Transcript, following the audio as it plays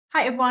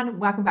Hi everyone,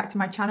 welcome back to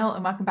my channel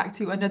and welcome back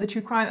to another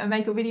true crime and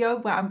makeup video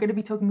where I'm going to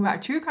be talking about a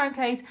true crime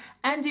case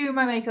and doing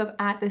my makeup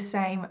at the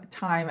same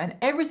time. And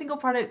every single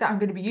product that I'm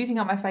going to be using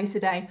on my face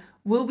today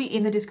will be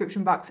in the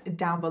description box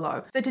down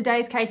below. So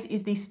today's case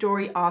is the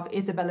story of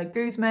Isabella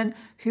Guzman,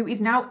 who is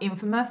now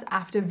infamous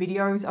after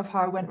videos of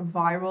her went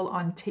viral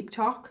on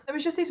TikTok. There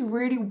was just this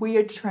really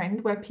weird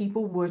trend where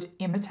people would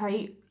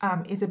imitate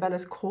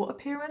Isabella's court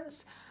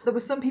appearance. There were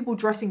some people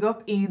dressing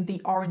up in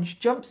the orange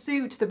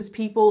jumpsuit. There was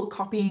people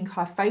copying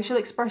her facial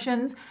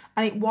expressions,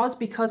 and it was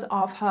because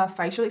of her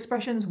facial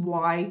expressions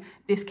why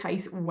this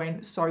case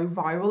went so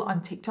viral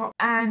on TikTok.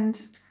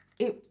 And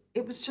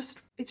it's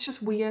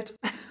just weird.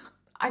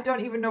 I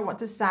don't even know what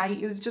to say.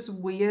 It was just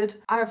weird.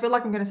 I feel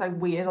like I'm going to say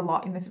weird a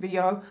lot in this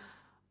video,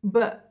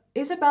 but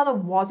Isabella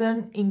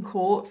wasn't in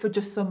court for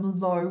just some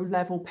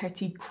low-level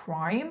petty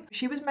crime.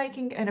 She was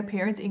making an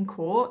appearance in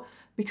court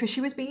because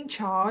she was being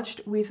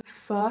charged with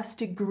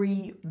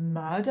first-degree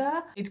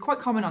murder. It's quite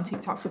common on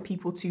TikTok for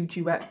people to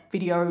duet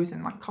videos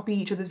and like copy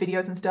each other's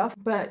videos and stuff,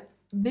 but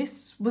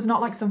this was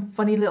not like some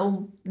funny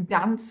little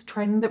dance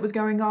trend that was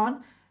going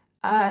on.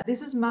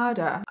 This was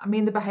murder. I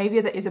mean, the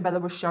behavior that Isabella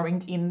was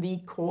showing in the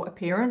court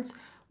appearance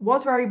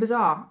was very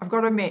bizarre. I've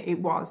got to admit it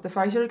was. The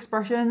facial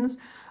expressions,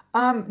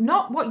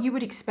 not what you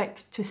would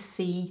expect to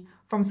see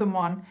from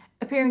someone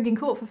appearing in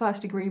court for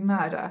first-degree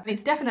murder.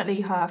 It's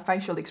definitely her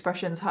facial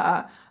expressions,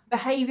 her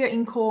behavior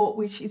in court,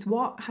 which is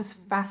what has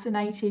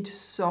fascinated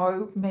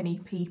so many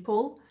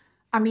people.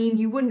 I mean,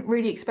 you wouldn't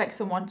really expect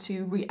someone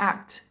to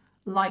react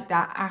like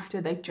that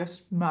after they've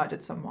just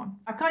murdered someone.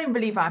 I can't even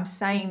believe I'm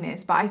saying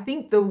this, but I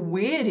think the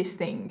weirdest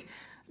thing,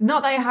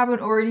 not that I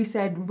haven't already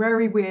said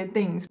very weird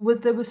things,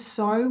 was there was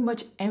so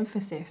much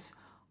emphasis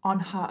on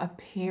her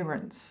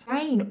appearance.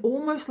 Again,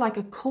 almost like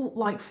a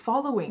cult-like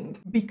following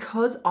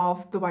because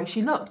of the way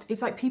she looked.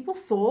 It's like people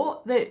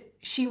thought that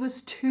she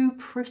was too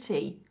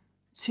pretty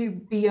to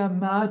be a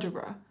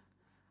murderer,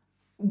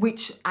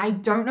 which I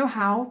don't know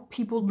how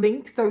people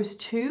link those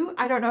two.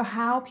 I don't know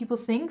how people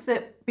think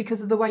that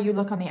because of the way you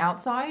look on the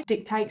outside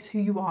dictates who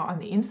you are on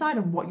the inside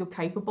and what you're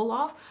capable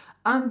of.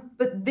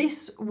 But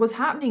this was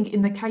happening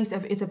in the case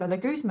of Isabella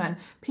Guzman.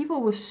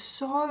 People were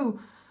so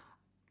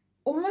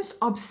almost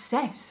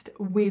obsessed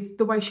with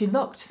the way she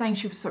looked, saying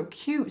she was so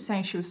cute,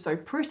 saying she was so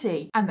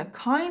pretty. And the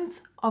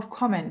kinds of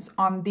comments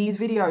on these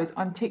videos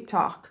on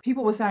TikTok,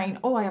 people were saying,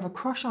 oh, I have a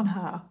crush on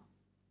her.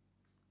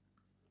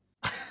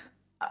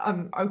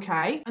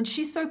 Okay. And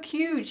she's so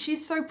cute,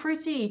 she's so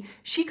pretty,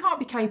 she can't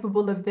be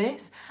capable of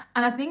this.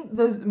 And I think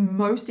the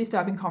most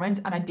disturbing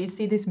comments, and I did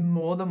see this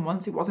more than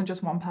once, it wasn't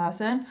just one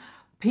person,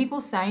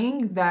 people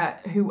saying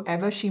that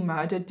whoever she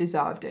murdered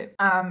deserved it.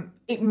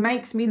 It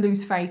makes me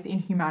lose faith in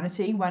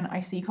humanity when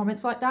I see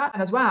comments like that.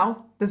 And as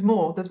well, there's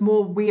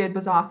more weird,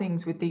 bizarre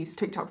things with these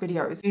TikTok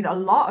videos. In a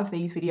lot of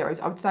these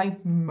videos, I would say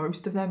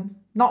most of them,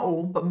 not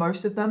all, but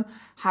most of them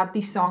had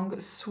the song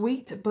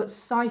Sweet But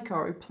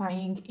Psycho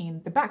playing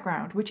in the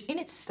background, which in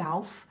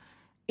itself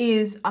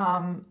is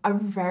a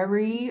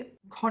very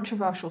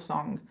controversial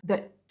song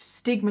that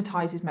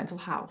stigmatizes mental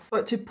health.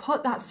 But to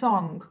put that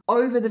song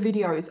over the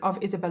videos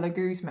of Isabella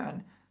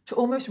Guzman, to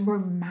almost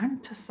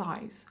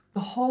romanticize the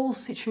whole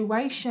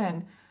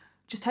situation,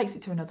 just takes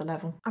it to another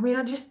level. I mean,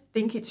 I just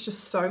think it's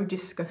just so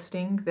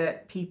disgusting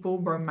that people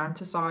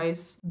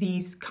romanticize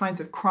these kinds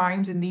of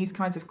crimes and these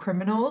kinds of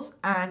criminals.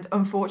 And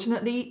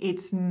unfortunately,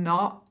 it's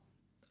not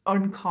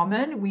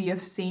uncommon. We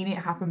have seen it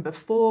happen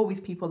before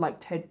with people like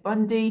Ted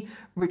Bundy,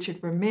 Richard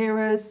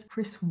Ramirez,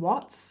 Chris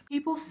Watts.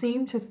 People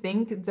seem to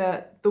think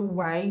that the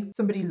way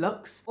somebody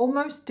looks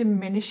almost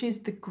diminishes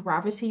the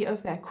gravity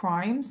of their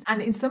crimes.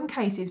 And in some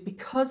cases,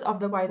 because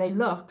of the way they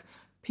look,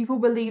 people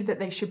believe that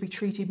they should be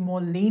treated more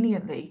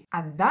leniently,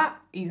 and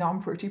that is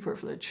on pretty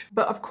privilege.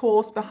 But of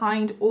course,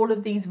 behind all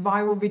of these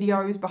viral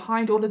videos,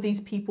 behind all of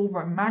these people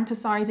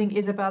romanticizing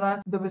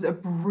Isabella, there was a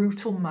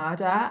brutal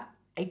murder,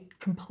 a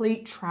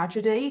complete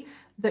tragedy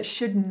that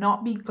should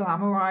not be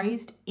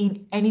glamorized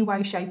in any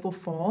way, shape or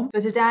form.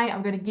 So today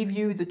I'm going to give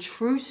you the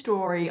true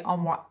story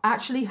on what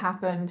actually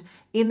happened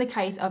in the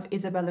case of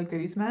Isabella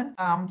Guzman.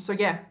 So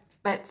yeah,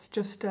 let's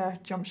just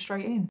jump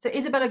straight in. So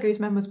Isabella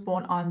Guzman was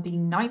born on the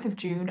 9th of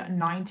June,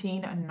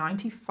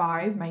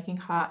 1995, making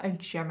her a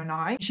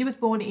Gemini. She was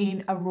born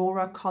in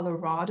Aurora,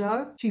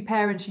 Colorado, to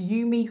parents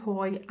Yumi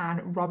Hoy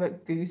and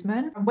Robert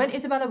Guzman. And when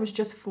Isabella was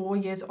just 4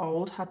 years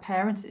old, her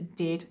parents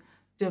did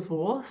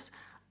divorce.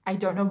 I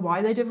don't know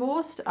why they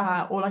divorced.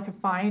 All I could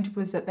find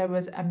was that there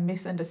was a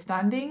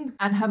misunderstanding,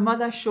 and her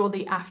mother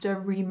shortly after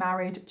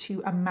remarried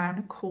to a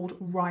man called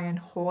Ryan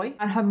Hoy.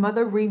 And her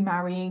mother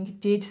remarrying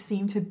did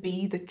seem to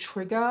be the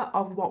trigger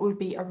of what would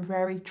be a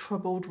very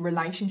troubled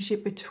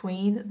relationship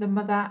between the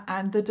mother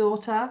and the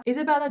daughter.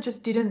 Isabella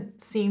just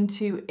didn't seem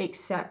to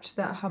accept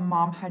that her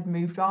mom had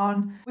moved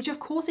on, which of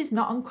course is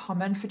not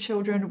uncommon for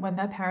children when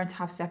their parents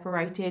have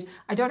separated.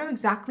 I don't know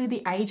exactly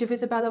the age of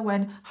Isabella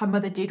when her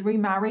mother did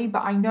remarry,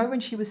 but I know when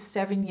she was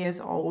 7 years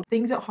old.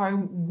 Things at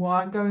home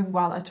weren't going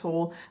well at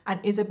all, and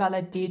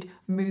Isabella did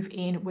move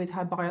in with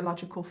her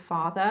biological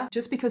father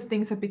just because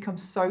things had become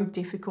so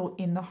difficult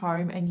in the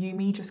home and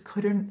Yumi just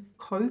couldn't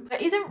cope.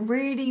 There isn't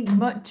really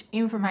much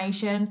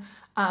information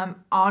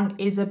on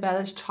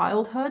Isabella's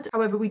childhood.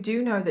 However, we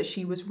do know that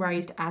she was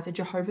raised as a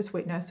Jehovah's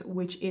Witness,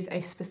 which is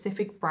a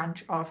specific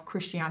branch of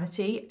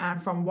Christianity.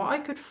 And from what I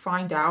could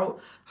find out,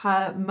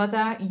 her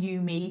mother,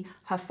 Yumi,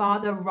 her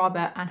father,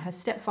 Robert, and her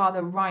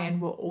stepfather, Ryan,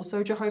 were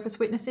also Jehovah's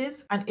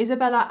Witnesses. And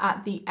Isabella,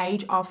 at the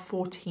age of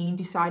 14,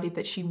 decided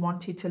that she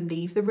wanted to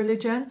leave the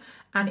religion.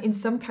 And in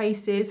some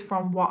cases,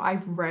 from what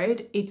I've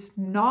read, it's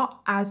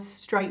not as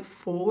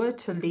straightforward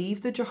to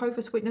leave the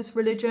Jehovah's Witness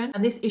religion.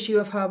 And this issue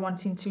of her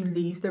wanting to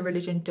leave the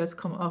religion does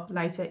come up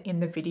later in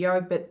the video,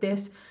 but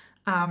this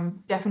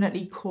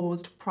definitely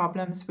caused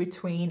problems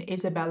between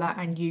Isabella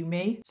and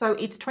Yumi. So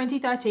it's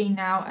 2013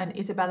 now, and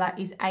Isabella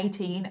is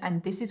 18,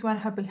 and this is when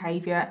her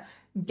behavior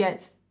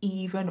gets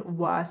even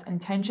worse,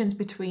 and tensions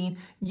between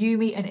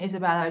Yumi and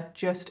Isabella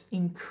just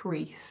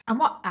increase. And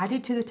what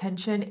added to the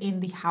tension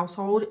in the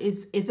household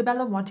is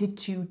Isabella wanted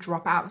to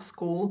drop out of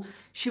school.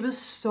 She was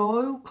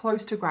so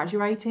close to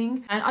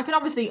graduating, and I can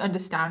obviously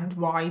understand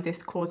why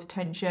this caused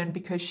tension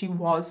because she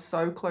was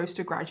so close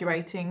to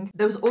graduating.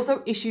 There was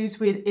also issues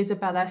with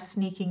Isabella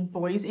sneaking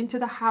boys into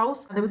the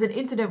house, and there was an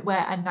incident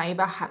where a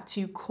neighbor had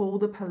to call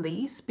the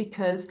police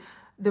because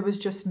there was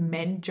just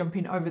men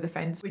jumping over the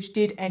fence, which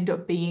did end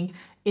up being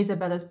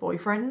Isabella's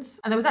boyfriends.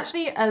 And there was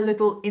actually a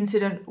little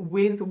incident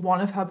with one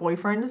of her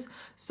boyfriends.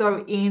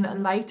 So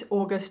in late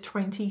August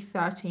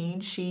 2013,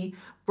 she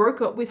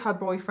broke up with her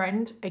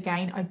boyfriend.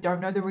 Again, I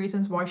don't know the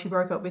reasons why she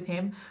broke up with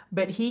him,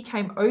 but he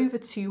came over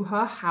to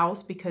her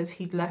house because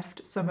he'd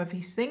left some of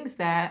his things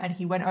there, and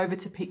he went over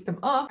to pick them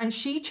up, and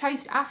she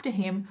chased after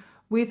him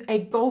with a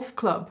golf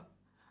club.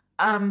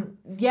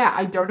 Yeah,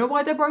 I don't know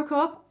why they broke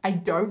up. I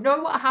don't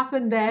know what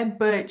happened there,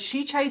 but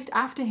she chased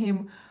after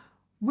him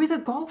with a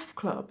golf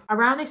club.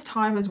 Around this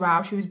time as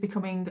well, she was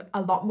becoming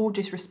a lot more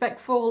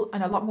disrespectful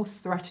and a lot more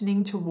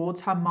threatening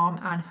towards her mom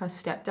and her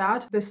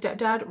stepdad. The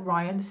stepdad,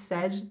 Ryan,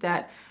 said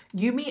that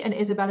Yumi and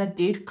Isabella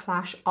did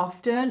clash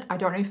often. I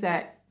don't know if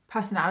their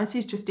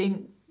personalities just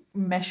didn't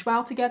mesh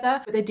well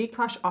together, but they did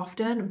clash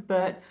often.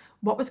 But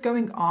what was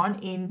going on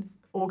in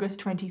August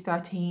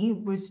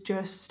 2013 was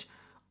just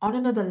on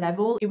another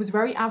level. It was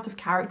very out of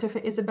character for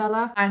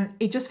Isabella, and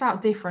it just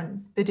felt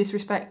different. The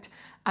disrespect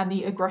and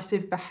the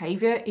aggressive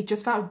behavior, it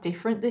just felt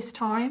different this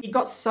time. It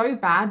got so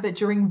bad that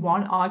during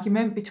one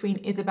argument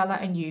between Isabella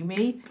and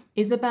Yumi,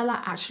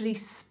 Isabella actually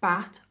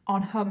spat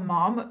on her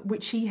mom,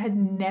 which she had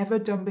never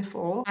done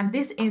before. And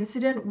this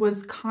incident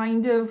was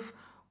kind of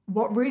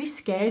what really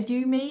scared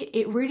Yumi.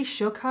 It really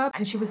shook her,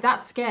 and she was that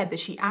scared that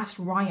she asked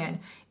Ryan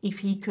if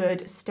he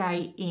could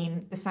stay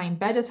in the same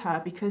bed as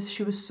her because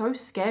she was so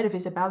scared of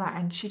Isabella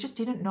and she just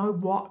didn't know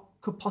what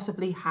could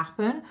possibly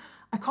happen.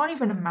 I can't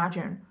even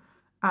imagine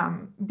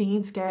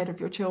being scared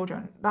of your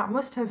children. That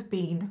must have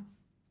been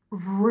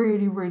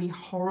really, really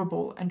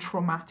horrible and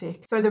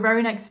traumatic. So the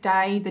very next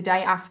day, the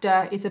day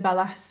after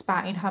Isabella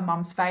spat in her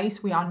mum's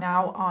face, we are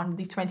now on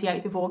the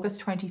 28th of August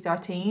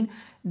 2013.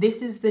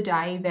 This is the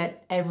day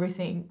that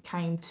everything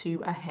came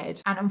to a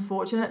head. And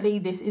unfortunately,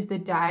 this is the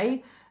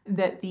day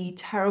that the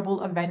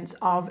terrible events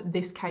of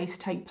this case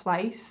take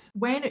place.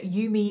 When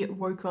Yumi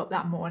woke up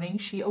that morning,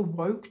 she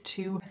awoke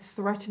to a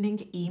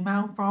threatening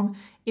email from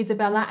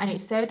Isabella, and it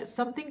said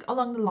something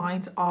along the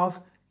lines of,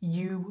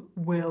 "You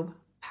will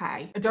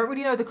pay." I don't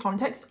really know the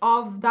context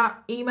of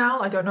that email.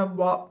 I don't know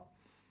what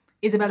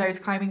Isabella is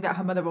claiming that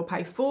her mother will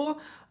pay for,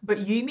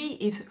 but Yumi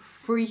is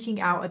freaking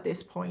out at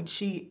this point.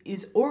 She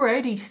is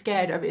already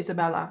scared of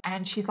Isabella,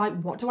 and she's like,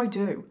 what do I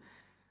do?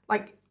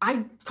 Like,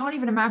 I can't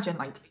even imagine.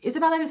 Like,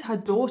 Isabella is her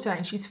daughter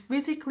and she's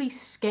physically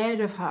scared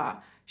of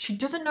her. She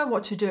doesn't know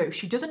what to do.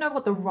 She doesn't know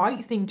what the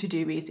right thing to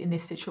do is in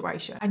this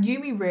situation. And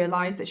Yumi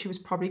realized that she was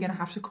probably going to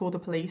have to call the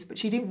police, but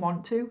she didn't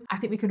want to. I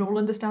think we can all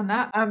understand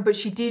that. But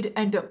she did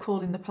end up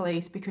calling the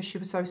police because she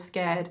was so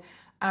scared.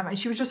 And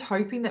she was just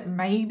hoping that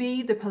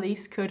maybe the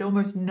police could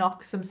almost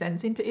knock some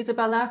sense into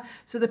Isabella.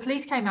 So the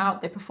police came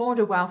out, they performed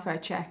a welfare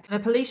check. And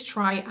the police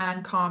try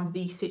and calm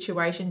the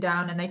situation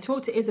down, and they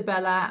talk to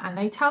Isabella and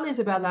they tell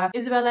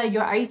Isabella,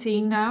 you're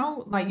 18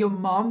 now, like your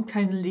mom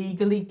can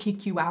legally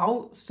kick you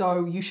out,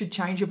 so you should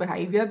change your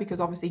behavior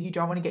because obviously you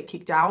don't want to get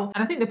kicked out.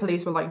 And I think the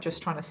police were like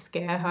just trying to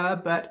scare her,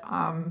 but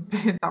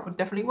that would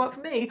definitely work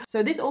for me.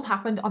 So this all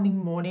happened on the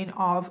morning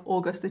of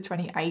August the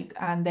 28th.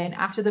 And then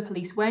after the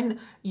police went,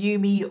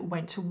 Yumi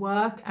went to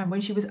work, and when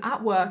she was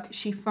at work,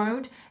 she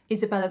phoned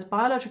Isabella's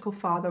biological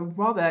father,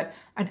 Robert,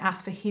 and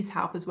asked for his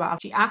help as well.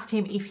 She asked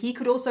him if he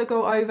could also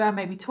go over,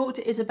 maybe talk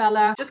to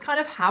Isabella, just kind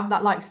of have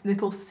that like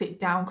little sit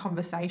down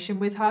conversation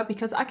with her,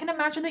 because I can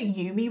imagine that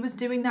Yumi was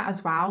doing that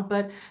as well,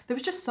 but there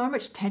was just so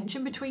much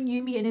tension between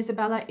Yumi and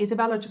Isabella.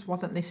 Isabella just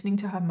wasn't listening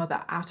to her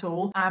mother at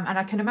all. And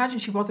I can imagine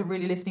she wasn't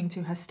really listening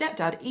to her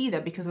stepdad either,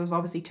 because there was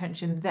obviously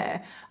tension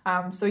there.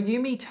 So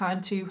Yumi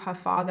turned to her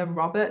father,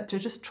 Robert, to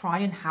just try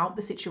and help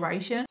the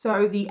situation. So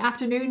So the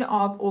afternoon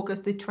of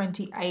August the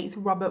 28th,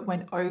 Robert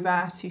went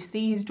over to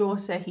see his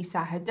daughter. He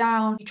sat her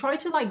down. He tried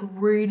to like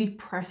really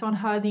press on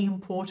her the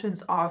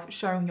importance of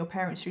showing your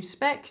parents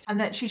respect and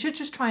that she should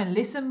just try and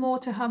listen more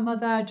to her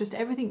mother. Just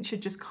everything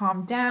should just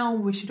calm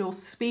down. We should all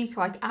speak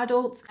like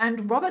adults.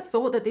 And Robert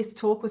thought that this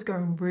talk was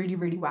going really,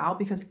 really well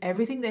because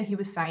everything that he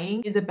was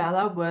saying,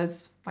 Isabella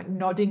was like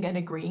nodding and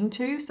agreeing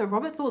to. So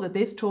Robert thought that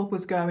this talk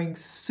was going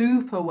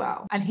super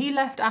well. And he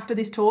left after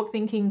this talk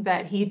thinking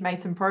that he'd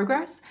made some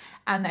progress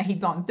and that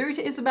he'd gone through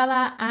to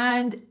Isabella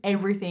and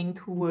everything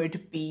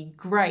would be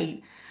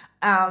great.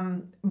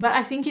 But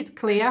I think it's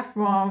clear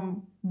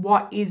from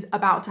what is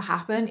about to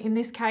happen in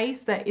this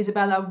case that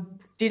Isabella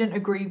didn't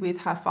agree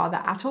with her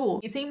father at all.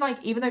 It seemed like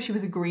even though she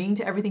was agreeing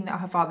to everything that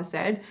her father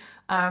said,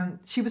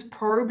 she was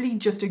probably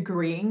just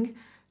agreeing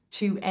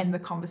to end the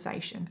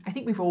conversation. I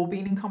think we've all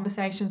been in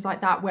conversations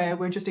like that where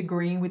we're just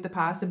agreeing with the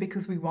person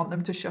because we want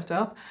them to shut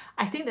up.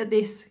 I think that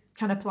this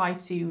can apply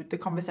to the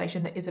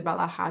conversation that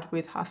Isabella had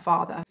with her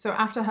father. So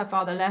after her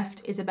father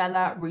left,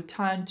 Isabella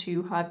returned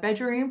to her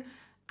bedroom,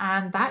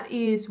 and that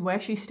is where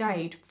she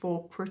stayed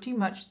for pretty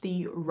much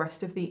the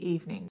rest of the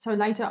evening. So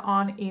later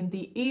on in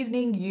the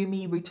evening,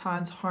 Yumi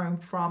returns home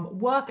from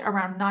work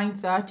around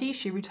 9:30.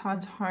 She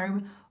returns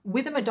home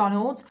with a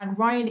McDonald's, and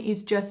Ryan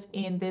is just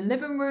in the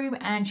living room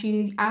and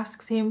she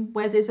asks him,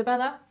 "Where's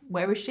Isabella?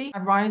 Where is she?"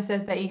 And Ryan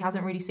says that he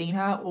hasn't really seen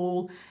her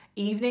all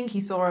evening.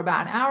 He saw her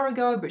about an hour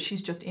ago, but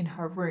she's just in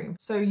her room.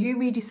 So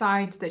Yumi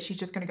decides that she's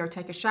just going to go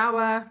take a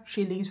shower.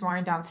 She leaves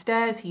Ryan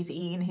downstairs. He's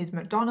eating his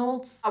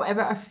McDonald's.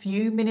 However, a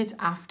few minutes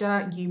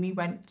after Yumi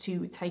went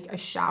to take a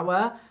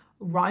shower,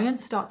 Ryan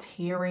starts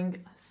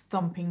hearing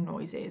thumping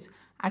noises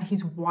and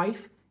his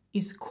wife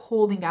is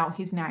calling out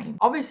his name.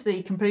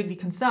 Obviously completely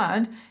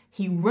concerned,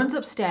 he runs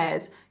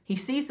upstairs. He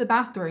sees the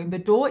bathroom, the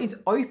door is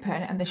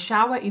open and the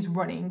shower is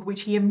running,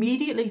 which he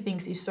immediately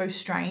thinks is so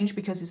strange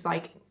because it's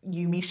like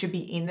Yumi should be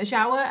in the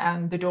shower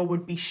and the door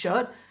would be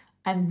shut.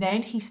 And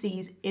then he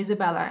sees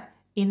Isabella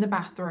in the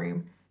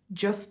bathroom,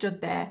 just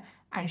stood there,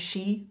 and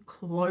she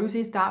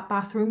closes that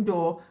bathroom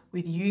door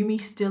with Yumi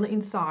still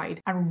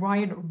inside. And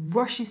Ryan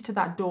rushes to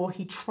that door.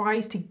 He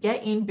tries to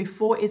get in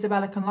before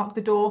Isabella can lock the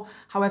door.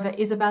 However,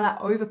 Isabella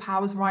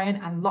overpowers Ryan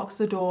and locks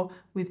the door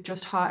with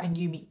just her and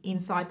Yumi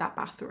inside that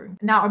bathroom.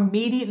 Now,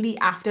 immediately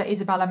after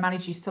Isabella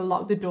manages to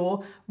lock the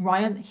door,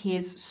 Ryan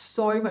hears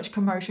so much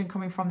commotion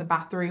coming from the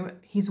bathroom.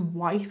 His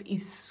wife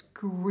is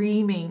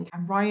screaming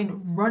and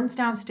Ryan runs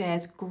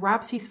downstairs,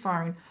 grabs his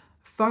phone,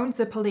 phones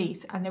the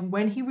police, and then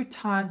when he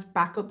returns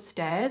back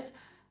upstairs,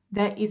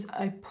 there is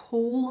a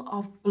pool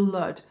of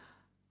blood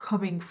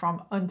coming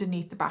from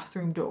underneath the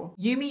bathroom door.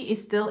 Yumi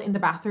is still in the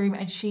bathroom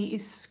and she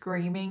is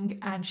screaming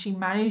and she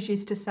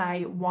manages to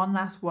say one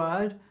last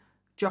word,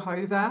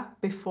 Jehovah,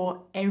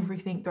 before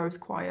everything goes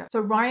quiet. So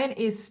Ryan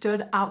is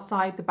stood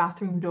outside the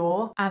bathroom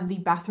door and the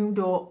bathroom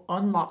door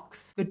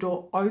unlocks, the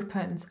door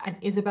opens, and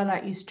Isabella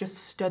is just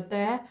stood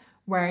there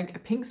wearing a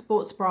pink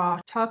sports bra,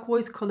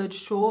 turquoise colored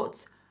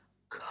shorts,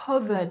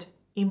 covered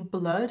in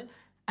blood,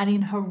 and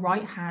in her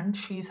right hand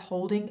she's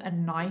holding a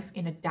knife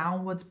in a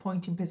downwards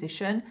pointing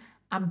position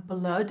and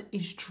blood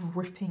is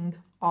dripping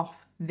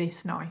off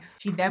this knife.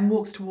 She then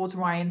walks towards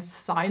Ryan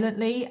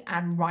silently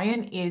and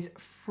Ryan is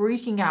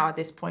freaking out at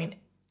this point.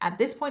 At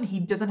this point he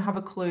doesn't have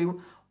a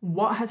clue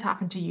what has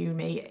happened to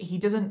Yumi. He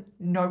doesn't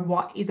know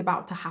what is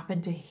about to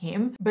happen to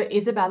him, but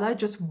Isabella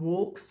just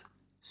walks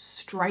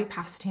straight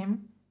past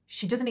him.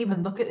 She doesn't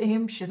even look at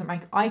him. She doesn't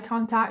make eye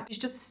contact. She's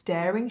just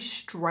staring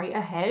straight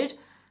ahead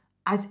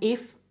as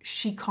if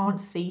she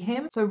can't see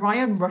him. So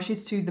Ryan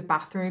rushes to the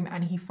bathroom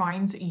and he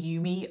finds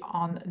Yumi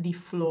on the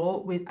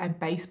floor with a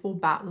baseball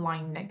bat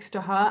lying next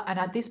to her. And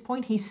at this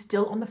point, he's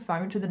still on the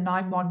phone to the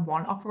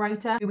 911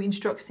 operator who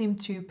instructs him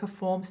to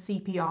perform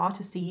CPR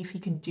to see if he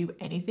can do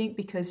anything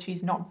because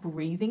she's not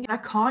breathing. And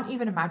I can't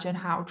even imagine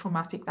how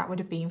traumatic that would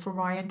have been for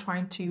Ryan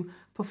trying to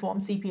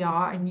perform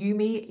CPR, and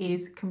Yumi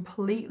is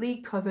completely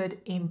covered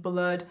in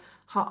blood.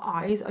 Her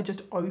eyes are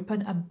just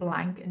open and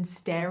blank and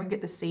staring at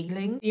the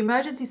ceiling. The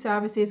emergency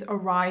services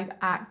arrive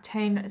at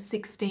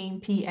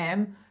 10:16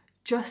 p.m,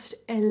 just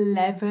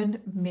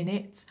 11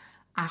 minutes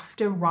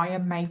after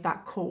Ryan made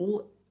that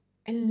call.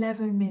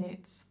 11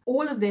 minutes.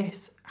 All of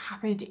this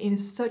happened in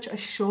such a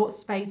short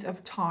space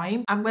of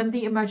time, and when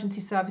the emergency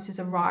services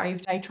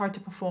arrived, they tried to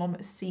perform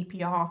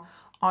CPR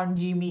on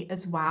Yumi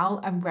as well,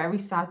 and very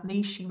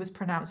sadly she was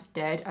pronounced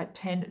dead at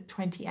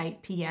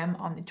 10:28 p.m.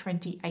 on the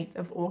 28th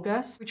of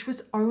August, which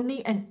was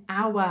only an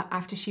hour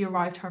after she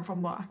arrived home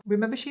from work.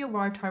 Remember, she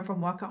arrived home from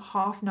work at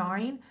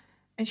 9:30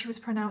 and she was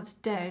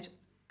pronounced dead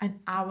an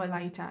hour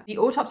later. The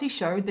autopsy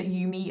showed that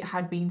Yumi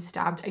had been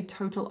stabbed a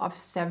total of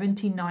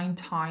 79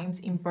 times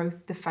in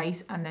both the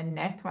face and the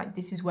neck. Like,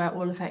 this is where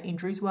all of her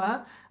injuries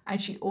were,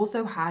 and she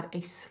also had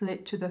a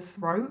slit to the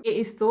throat. It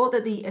is thought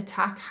that the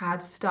attack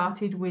had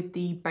started with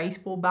the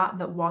baseball bat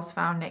that was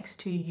found next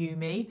to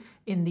Yumi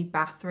in the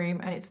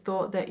bathroom, and it's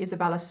thought that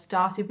Isabella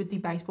started with the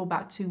baseball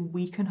bat to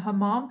weaken her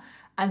mom,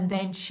 and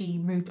then she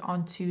moved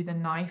on to the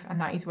knife,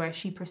 and that is where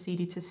she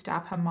proceeded to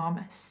stab her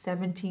mom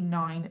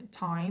 79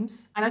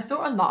 times. And I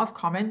saw a lot of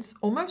comments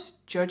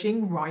almost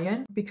judging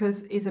Ryan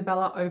because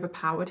Isabella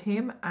overpowered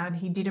him and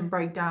he didn't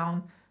break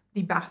down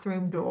the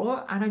bathroom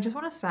door. And I just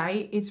want to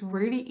say it's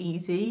really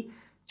easy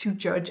to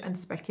judge and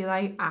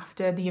speculate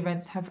after the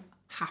events have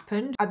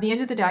happened. At the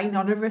end of the day,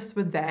 none of us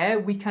were there.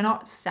 We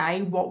cannot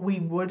say what we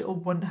would or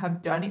wouldn't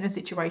have done in a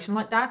situation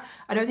like that.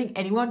 I don't think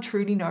anyone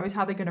truly knows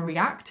how they're going to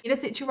react in a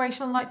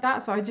situation like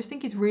that. So I just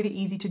think it's really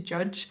easy to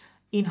judge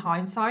in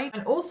hindsight.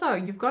 And also,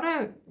 you've got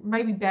to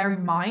maybe bear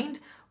in mind,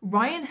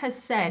 Ryan has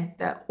said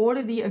that all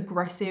of the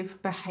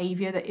aggressive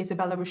behavior that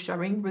Isabella was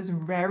showing was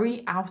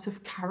very out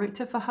of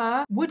character for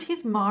her. Would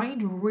his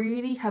mind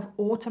really have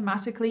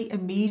automatically,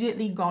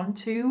 immediately gone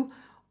to,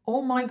 oh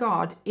my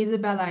God,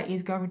 Isabella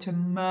is going to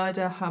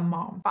murder her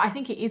mom? But I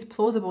think it is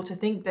plausible to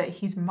think that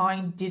his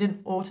mind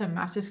didn't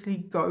automatically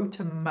go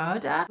to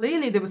murder.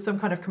 Clearly there was some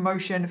kind of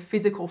commotion,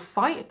 physical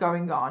fight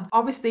going on.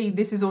 Obviously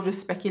this is all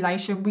just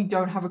speculation. We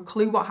don't have a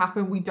clue what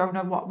happened. We don't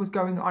know what was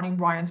going on in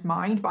Ryan's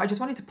mind, but I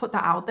just wanted to put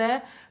that out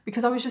there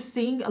because I was just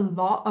seeing a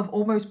lot of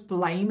almost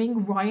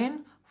blaming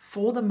Ryan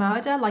for the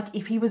murder. Like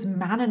if he was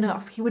man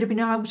enough, he would have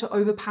been able to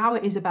overpower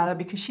Isabella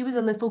because she was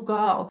a little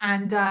girl.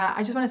 And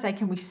I just want to say,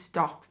 can we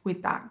stop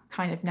with that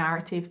kind of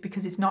narrative,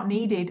 because it's not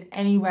needed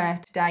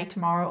anywhere today,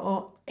 tomorrow,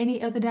 or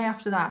any other day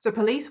after that. So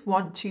police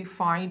want to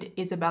find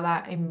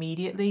Isabella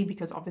immediately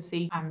because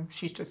obviously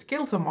she's just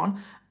killed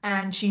someone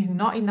and she's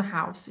not in the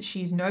house.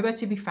 She's nowhere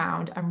to be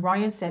found. And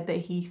Ryan said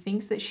that he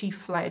thinks that she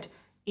fled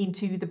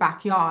into the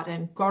backyard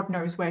and God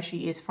knows where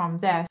she is from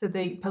there. So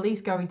the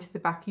police go into the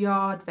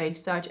backyard, they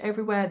search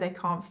everywhere, they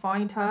can't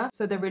find her.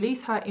 So they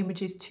release her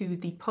images to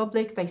the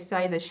public. They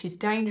say that she's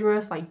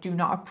dangerous, like do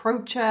not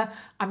approach her.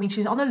 I mean,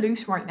 she's on the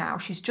loose right now.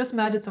 She's just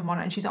murdered someone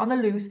and she's on the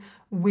loose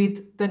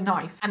with the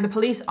knife. And the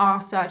police are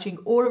searching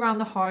all around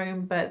the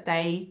home, but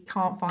they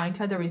can't find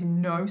her. There is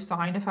no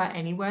sign of her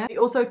anywhere. They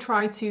also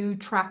try to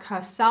track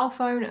her cell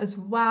phone as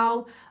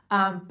well.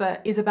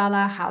 But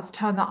Isabella has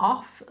turned that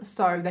off,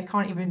 so they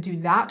can't even do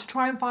that to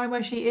try and find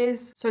where she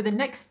is. So the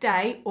next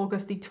day,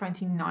 August the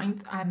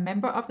 29th, a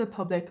member of the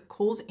public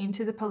calls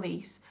into the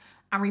police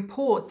and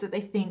reports that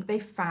they think they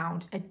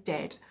found a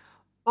dead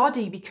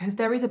body because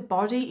there is a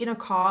body in a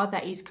car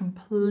that is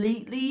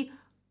completely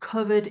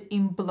covered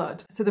in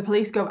blood. So the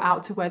police go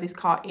out to where this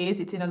car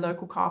is. It's in a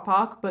local car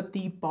park, but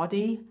the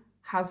body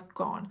has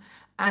gone.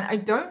 And I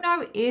don't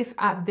know if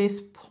at this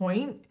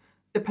point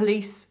the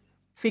police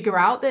figure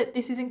out that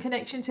this is in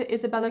connection to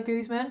Isabella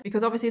Guzman,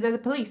 because obviously they're the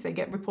police, they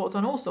get reports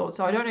on all sorts.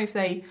 So I don't know if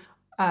they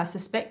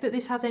suspect that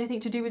this has anything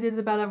to do with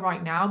Isabella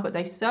right now, but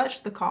they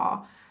search the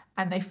car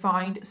and they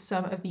find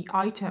some of the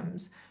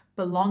items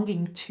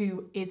belonging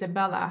to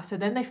Isabella. So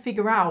then they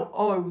figure out,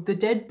 oh, the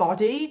dead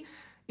body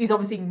is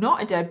obviously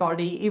not a dead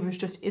body. It was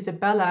just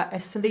Isabella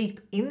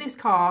asleep in this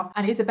car.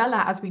 And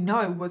Isabella, as we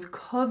know, was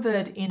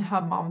covered in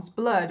her mom's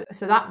blood.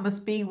 So that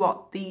must be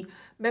what the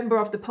member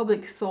of the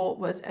public thought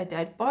was a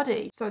dead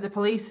body. So the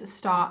police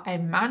start a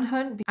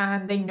manhunt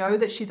and they know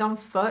that she's on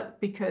foot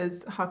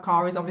because her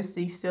car is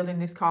obviously still in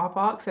this car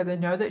park. So they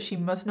know that she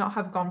must not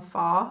have gone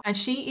far. And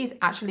she is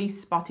actually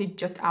spotted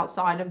just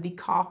outside of the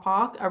car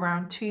park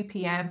around 2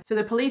 p.m. So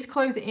the police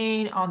close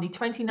in on the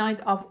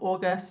 29th of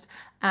August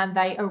and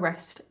they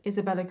arrest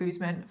Isabella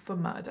Guzman for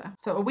murder.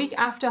 So a week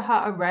after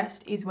her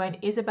arrest is when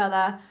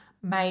Isabella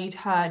made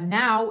her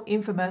now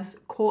infamous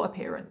court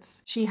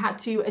appearance. She had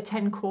to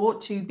attend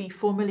court to be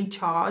formally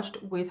charged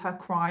with her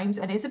crimes,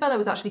 and Isabella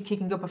was actually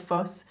kicking up a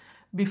fuss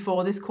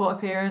before this court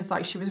appearance.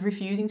 Like, she was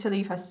refusing to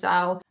leave her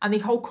cell, and the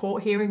whole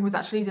court hearing was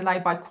actually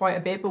delayed by quite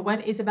a bit. But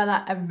when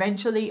Isabella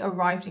eventually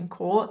arrived in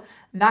court,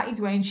 that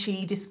is when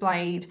she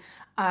displayed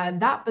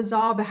that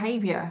bizarre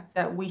behavior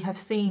that we have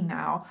seen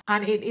now.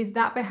 And it is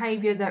that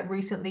behavior that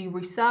recently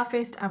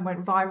resurfaced and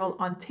went viral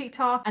on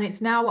TikTok. And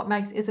it's now what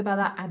makes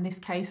Isabella and this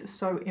case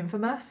so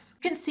infamous.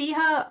 You can see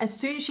her as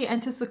soon as she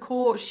enters the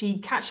court, she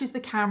catches the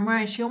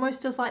camera and she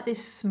almost does like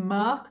this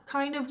smirk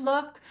kind of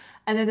look.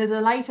 And then there's a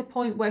later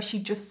point where she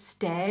just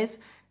stares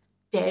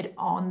dead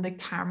on the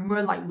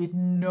camera, like with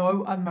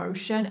no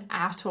emotion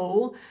at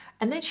all.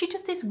 And then she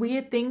does this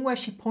weird thing where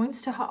she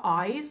points to her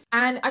eyes.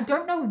 And I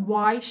don't know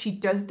why she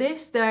does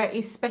this. There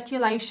is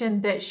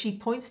speculation that she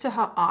points to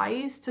her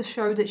eyes to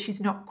show that she's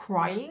not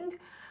crying.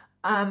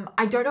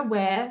 I don't know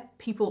where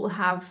people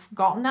have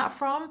gotten that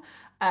from,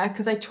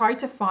 because I tried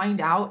to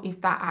find out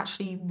if that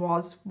actually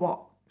was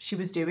what she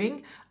was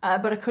doing,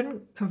 but I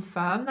couldn't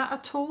confirm that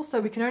at all, so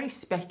we can only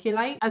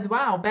speculate. As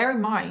well, bear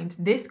in mind,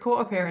 this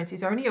court appearance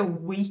is only a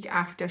week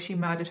after she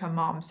murdered her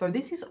mom, so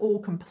this is all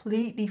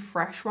completely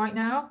fresh right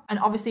now. And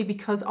obviously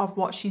because of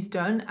what she's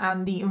done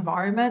and the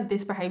environment,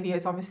 this behavior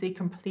is obviously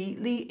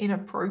completely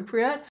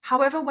inappropriate.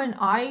 However, when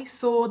I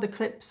saw the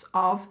clips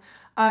of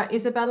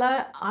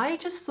Isabella, I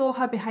just saw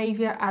her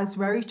behavior as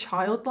very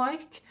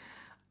childlike.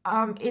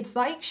 it's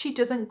like she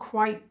doesn't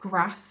quite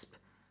grasp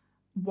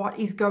what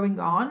is going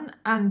on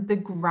and the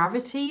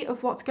gravity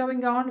of what's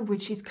going on,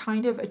 which is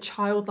kind of a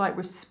childlike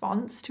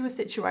response to a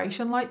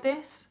situation like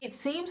this. It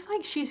seems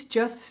like she's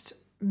just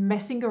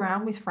messing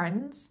around with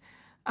friends,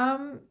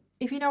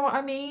 if you know what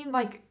I mean.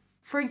 Like,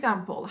 for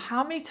example,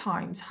 how many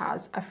times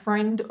has a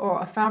friend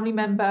or a family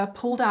member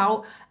pulled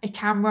out a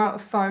camera, a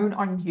phone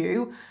on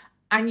you,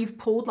 and you've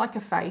pulled like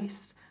a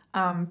face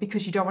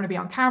because you don't want to be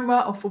on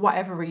camera or for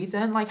whatever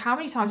reason? Like, how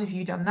many times have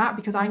you done that?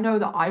 Because I know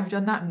that I've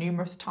done that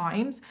numerous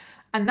times.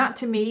 And that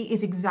to me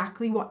is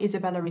exactly what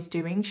Isabella is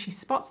doing. She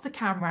spots the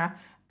camera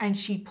and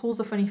she pulls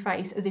a funny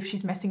face as if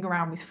she's messing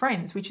around with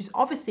friends, which is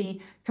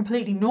obviously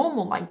completely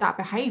normal, like that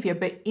behavior.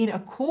 But in a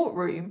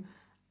courtroom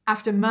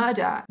after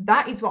murder,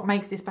 that is what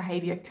makes this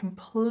behavior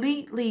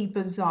completely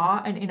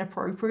bizarre and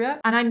inappropriate.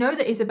 And I know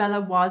that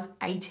Isabella was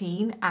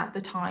 18 at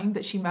the time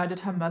that she murdered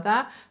her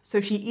mother, so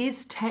she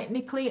is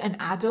technically an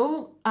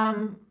adult.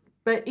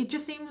 But it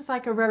just seems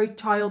like a very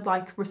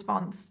childlike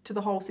response to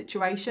the whole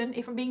situation,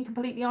 if I'm being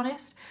completely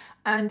honest.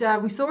 And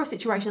we saw a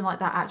situation like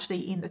that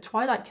actually in the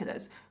Twilight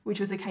Killers, which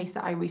was a case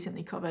that I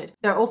recently covered.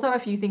 There are also a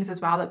few things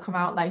as well that come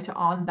out later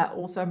on that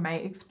also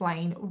may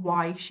explain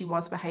why she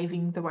was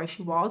behaving the way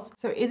she was.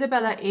 So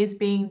Isabella is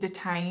being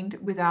detained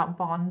without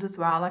bond as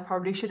well. I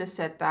probably should have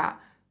said that.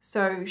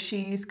 So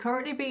she's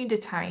currently being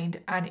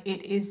detained, and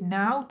it is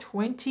now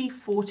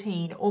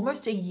 2014,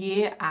 almost a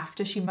year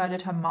after she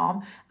murdered her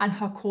mom, and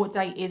her court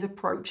date is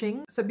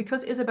approaching. So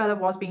because Isabella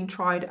was being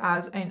tried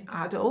as an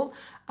adult,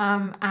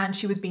 and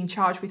she was being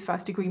charged with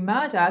first-degree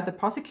murder, the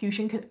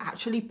prosecution could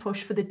actually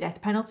push for the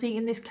death penalty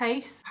in this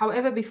case.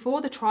 However,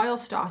 before the trial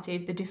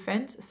started, the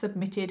defense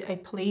submitted a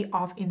plea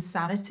of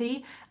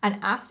insanity and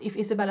asked if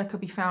Isabella could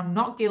be found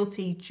not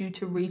guilty due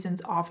to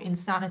reasons of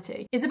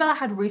insanity. Isabella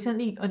had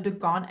recently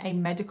undergone a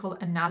medical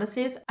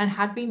analysis and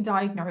had been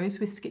diagnosed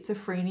with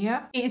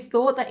schizophrenia. It is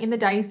thought that in the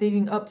days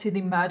leading up to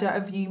the murder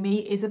of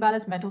Yumi,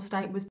 Isabella's mental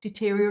state was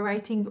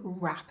deteriorating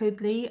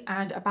rapidly,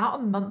 and about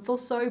a month or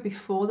so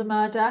before the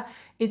murder,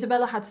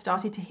 Isabella had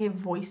started to hear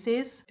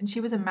voices and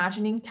she was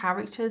imagining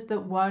characters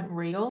that weren't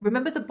real.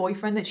 Remember the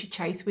boyfriend that she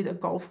chased with a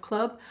golf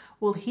club?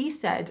 Well, he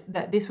said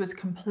that this was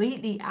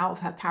completely out of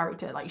her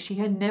character. Like, she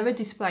had never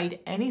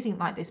displayed anything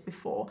like this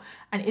before.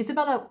 And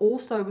Isabella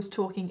also was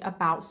talking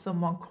about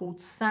someone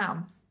called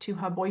Sam to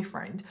her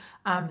boyfriend,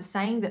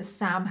 saying that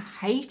Sam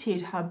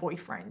hated her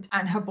boyfriend,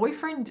 and her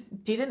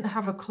boyfriend didn't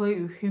have a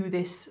clue who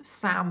this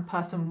Sam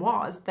person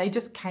was. They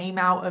just came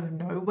out of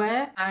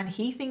nowhere, and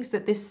he thinks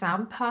that this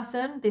Sam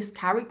person, this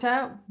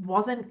character,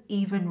 wasn't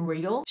even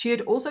real. She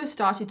had also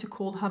started to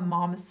call her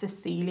mom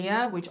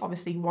Cecilia, which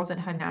obviously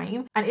wasn't her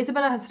name, and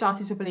Isabella had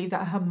started to believe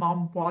that her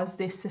mom was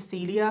this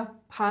Cecilia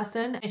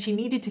person, and she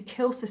needed to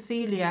kill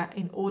Cecilia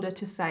in order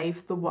to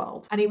save the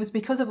world. And it was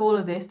because of all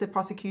of this the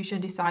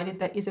prosecution decided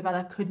that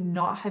Isabella could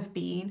not have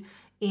been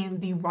in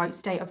the right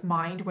state of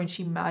mind when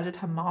she murdered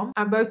her mom.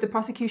 And both the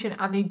prosecution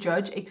and the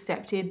judge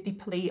accepted the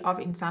plea of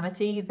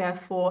insanity.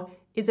 Therefore,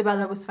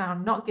 Isabella was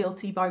found not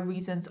guilty by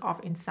reasons of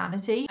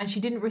insanity, and she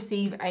didn't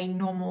receive a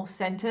normal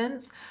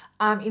sentence.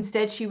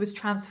 Instead, she was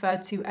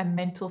transferred to a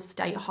mental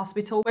state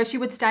hospital where she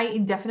would stay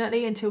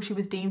indefinitely until she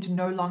was deemed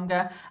no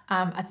longer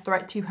a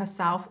threat to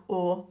herself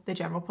or the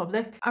general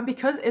public. And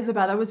because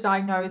Isabella was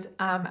diagnosed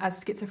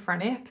as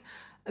schizophrenic,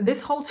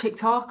 this whole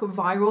TikTok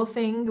viral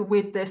thing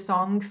with the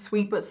song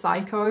Sweet But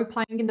Psycho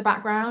playing in the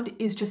background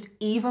is just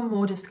even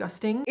more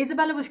disgusting.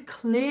 Isabella was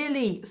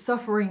clearly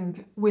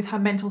suffering with her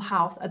mental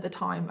health at the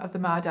time of the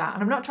murder.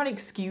 And I'm not trying to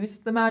excuse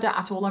the murder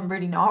at all, I'm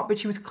really not, but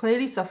she was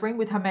clearly suffering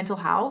with her mental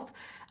health.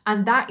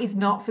 And that is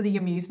not for the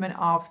amusement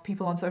of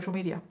people on social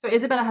media. So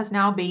Isabella has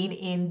now been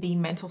in the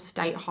mental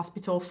state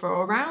hospital for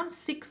around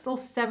 6 or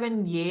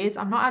 7 years.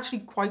 I'm not actually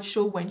quite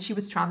sure when she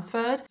was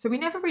transferred. So we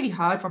never really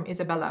heard from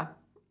Isabella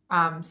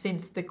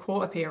since the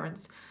court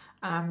appearance.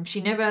 She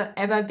never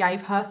ever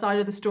gave her side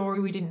of the story.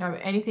 We didn't know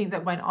anything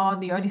that went on.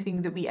 The only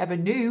thing that we ever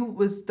knew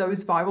was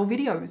those viral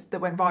videos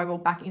that went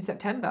viral back in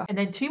September. And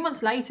then 2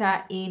 months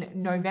later, in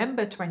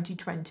November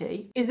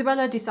 2020,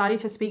 Isabella decided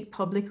to speak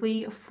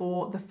publicly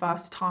for the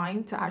first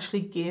time to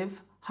actually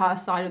give her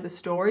side of the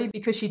story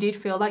because she did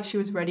feel like she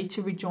was ready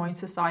to rejoin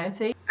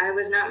society. I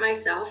was not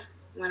myself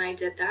when I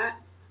did that,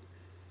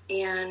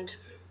 and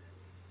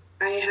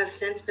I have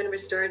since been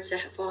restored to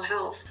full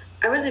health.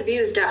 I was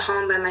abused at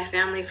home by my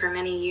family for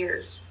many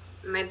years.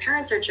 My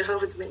parents are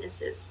Jehovah's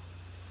Witnesses,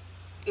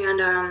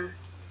 and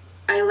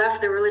I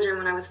left the religion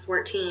when I was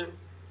 14,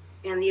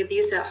 and the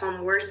abuse at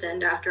home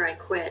worsened after I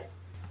quit.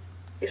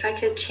 If I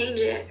could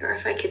change it, or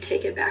if I could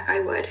take it back,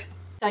 I would.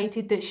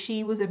 Stated that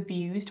she was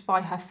abused by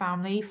her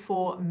family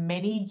for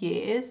many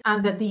years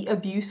and that the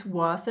abuse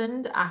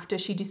worsened after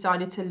she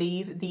decided to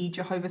leave the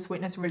Jehovah's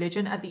Witness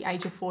religion at the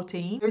age of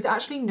 14. There is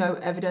actually no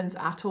evidence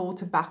at all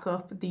to back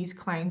up these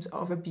claims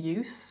of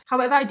abuse.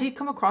 However, I did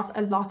come across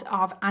a lot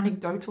of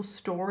anecdotal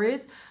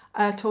stories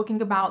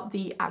talking about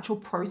the actual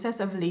process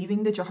of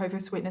leaving the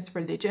Jehovah's Witness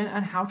religion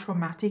and how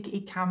traumatic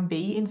it can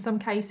be in some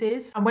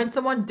cases. And when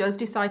someone does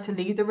decide to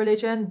leave the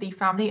religion, the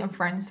family and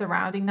friends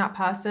surrounding that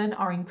person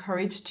are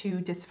encouraged to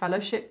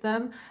disfellowship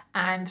them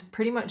and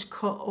pretty much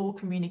cut all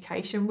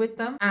communication with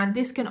them. And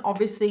this can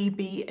obviously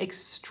be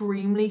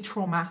extremely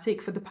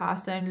traumatic for the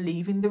person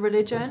leaving the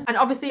religion. And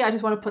obviously I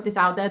just want to put this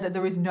out there that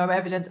there is no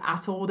evidence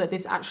at all that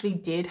this actually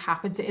did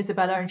happen to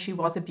Isabella and she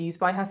was abused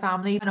by her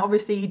family. And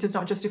obviously it does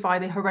not justify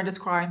the horrendous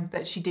crime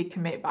that she did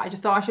commit, but I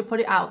just thought I should put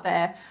it out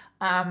there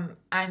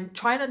and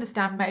try and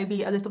understand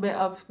maybe a little bit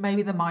of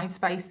maybe the mind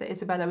space that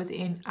Isabella was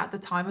in at the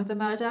time of the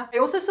murder. I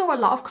also saw a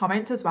lot of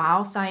comments as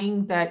well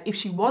saying that if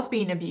she was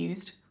being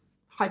abused,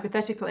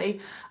 hypothetically,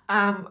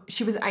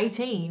 she was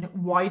 18,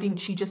 why didn't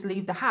she just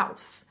leave the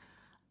house?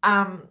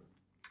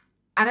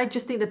 And I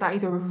just think that that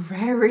is a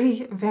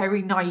very,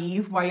 very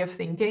naive way of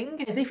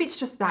thinking, as if it's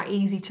just that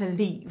easy to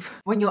leave.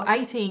 When you're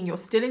 18, you're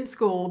still in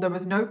school, there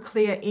was no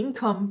clear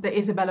income that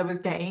Isabella was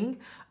getting.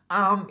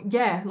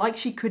 Yeah, like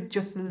she could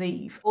just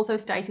leave. Also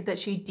stated that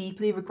she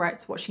deeply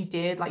regrets what she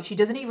did. Like she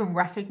doesn't even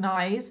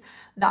recognize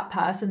that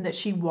person that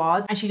she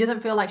was, and she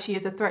doesn't feel like she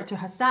is a threat to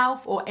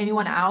herself or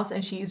anyone else,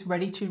 and she is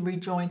ready to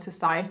rejoin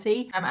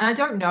society. And I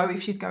don't know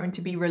if she's going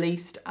to be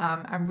released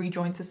and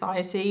rejoin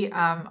society.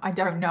 I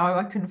don't know,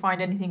 I couldn't find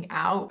anything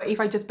out. But if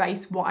I just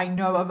base what I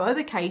know of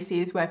other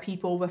cases where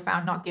people were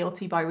found not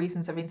guilty by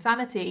reasons of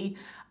insanity,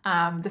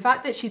 the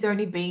fact that she's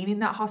only been in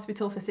that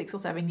hospital for 6 or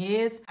 7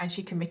 years and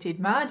she committed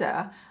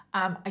murder,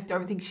 I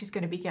don't think she's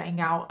going to be getting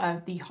out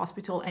of the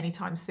hospital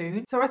anytime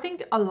soon. So I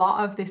think a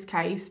lot of this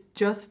case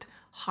just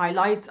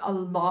highlights a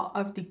lot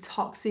of the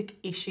toxic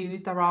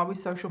issues there are with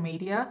social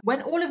media.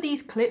 When all of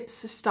these clips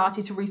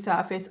started to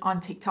resurface on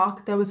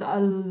TikTok, there was a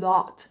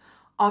lot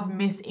of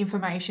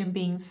misinformation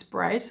being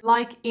spread.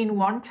 Like in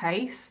one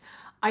case,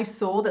 I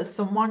saw that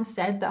someone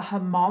said that her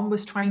mom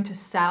was trying to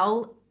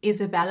sell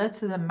Isabella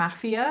to the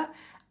mafia,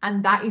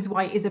 and that is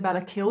why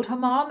Isabella killed her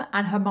mom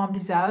and her mom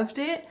deserved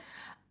it.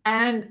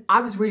 And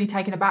I was really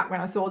taken aback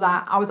when I saw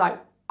that. I was like,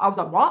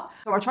 what?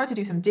 So I tried to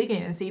do some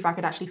digging and see if I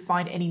could actually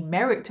find any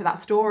merit to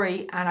that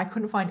story, and I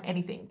couldn't find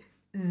anything.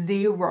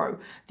 Zero.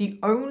 The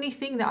only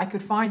thing that I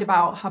could find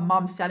about her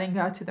mom selling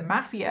her to the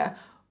mafia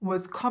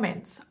was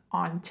comments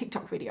on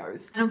TikTok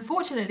videos. And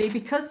unfortunately,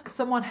 because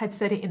someone had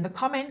said it in the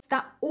comments,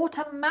 that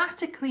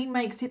automatically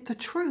makes it the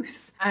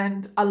truth.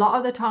 And a lot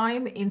of the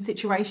time in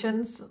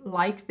situations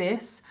like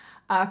this,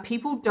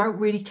 people don't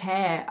really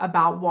care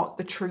about what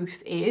the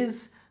truth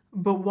is,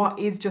 but what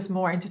is just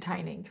more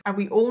entertaining. And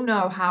we all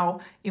know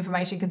how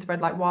information can spread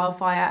like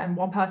wildfire, and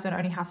one person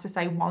only has to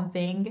say one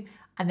thing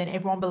and then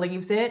everyone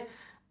believes it,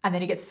 and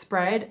then it gets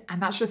spread,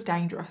 and that's just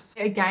dangerous.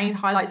 It again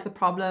highlights the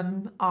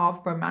problem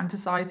of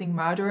romanticizing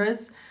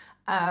murderers,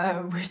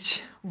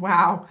 which,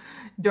 wow,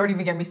 don't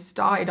even get me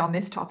started on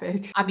this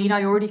topic. I mean,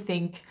 I already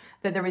think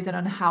that there is an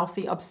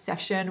unhealthy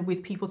obsession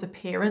with people's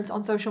appearance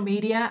on social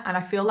media, and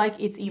I feel like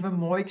it's even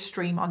more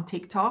extreme on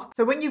TikTok.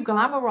 So when you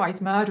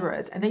glamorize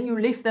murderers and then you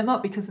lift them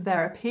up because of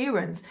their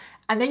appearance,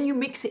 and then you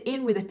mix it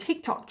in with a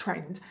TikTok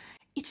trend,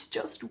 it's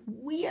just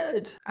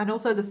weird. And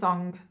also the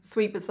song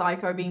Sweet But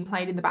Psycho being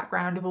played in the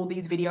background of all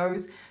these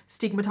videos,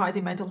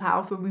 stigmatizing mental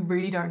health when we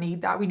really don't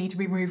need that. We need to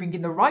be moving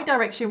in the right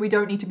direction. We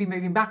don't need to be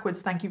moving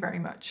backwards. Thank you very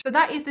much. So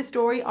that is the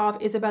story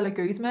of Isabella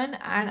Guzman,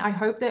 and I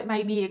hope that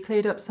maybe it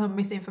cleared up some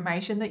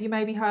misinformation that you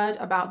maybe heard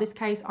about this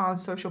case on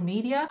social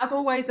media. As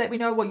always, let me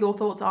know what your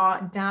thoughts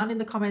are down in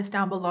the comments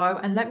down below,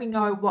 and let me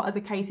know what other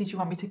cases you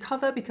want me to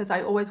cover, because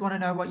I always want to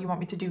know what you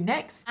want me to do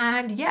next.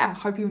 And yeah,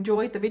 hope you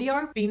enjoyed the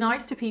video. Be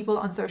nice to people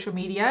on social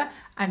media,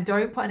 and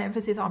don't put an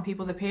emphasis on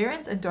people's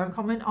appearance, and don't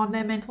comment on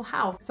their mental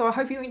health. So I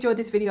hope you enjoyed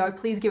this video.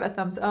 Please give it a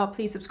thumbs up,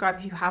 please subscribe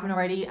if you haven't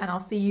already, and I'll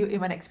see you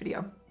in my next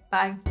video.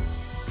 Bye.